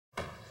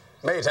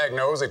Maytag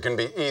knows it can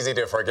be easy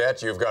to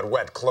forget you've got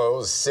wet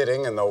clothes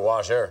sitting in the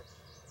washer.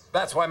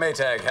 That's why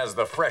Maytag has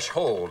the fresh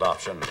hold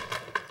option.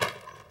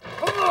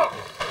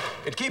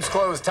 It keeps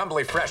clothes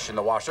tumbly fresh in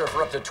the washer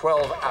for up to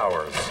 12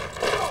 hours.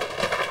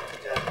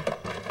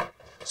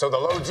 So the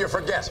loads you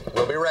forget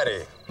will be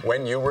ready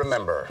when you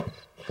remember.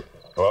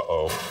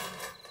 Uh-oh.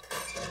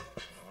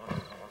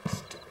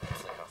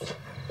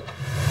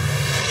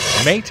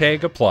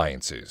 Maytag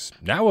appliances,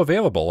 now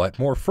available at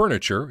more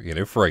furniture in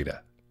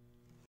Ephrata.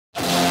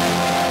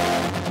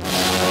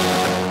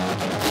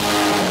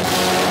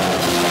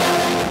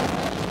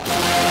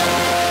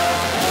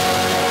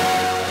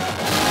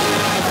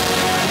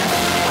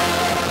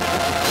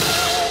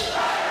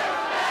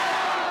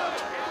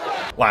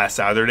 Last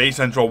Saturday,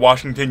 Central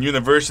Washington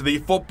University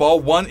football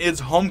won its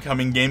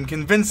homecoming game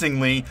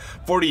convincingly,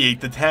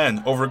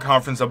 48-10, over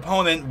conference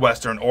opponent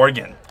Western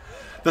Oregon.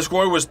 The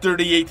score was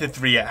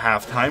 38-3 at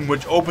halftime,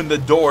 which opened the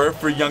door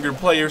for younger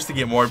players to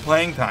get more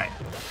playing time.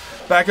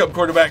 Backup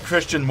quarterback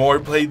Christian Moore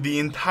played the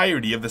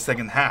entirety of the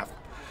second half.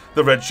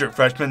 The redshirt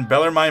freshman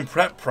Bellarmine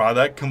Prep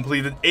product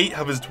completed 8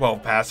 of his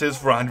 12 passes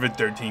for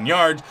 113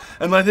 yards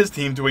and led his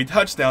team to a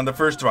touchdown the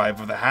first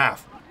drive of the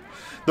half.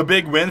 The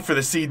big win for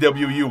the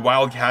CWU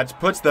Wildcats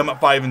puts them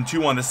at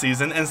 5-2 on the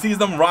season and sees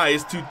them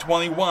rise to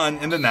 21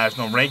 in the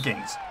national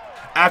rankings.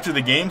 After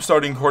the game,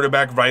 starting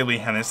quarterback Riley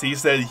Hennessy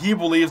said he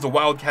believes the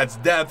Wildcats'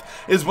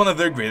 depth is one of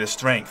their greatest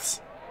strengths.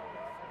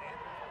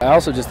 I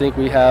also just think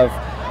we have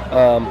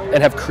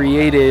and have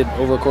created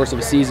over the course of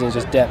a season is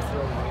just depth,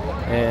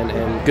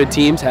 and good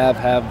teams have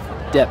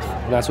depth,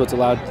 and that's what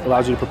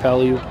allows you to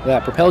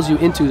propels you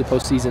into the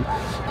postseason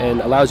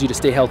and allows you to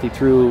stay healthy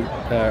through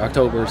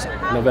October,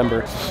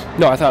 November.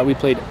 No, I thought we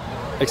played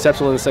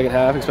exceptional in the second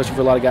half, especially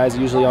for a lot of guys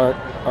that usually aren't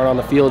on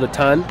the field a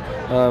ton.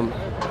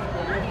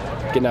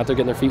 Getting out there,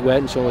 getting their feet wet,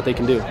 and showing what they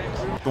can do.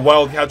 The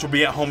Wildcats will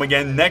be at home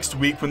again next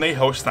week when they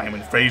host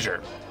Simon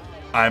Fraser.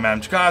 I'm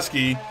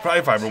Cichoski for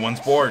iFiber1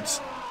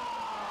 Sports.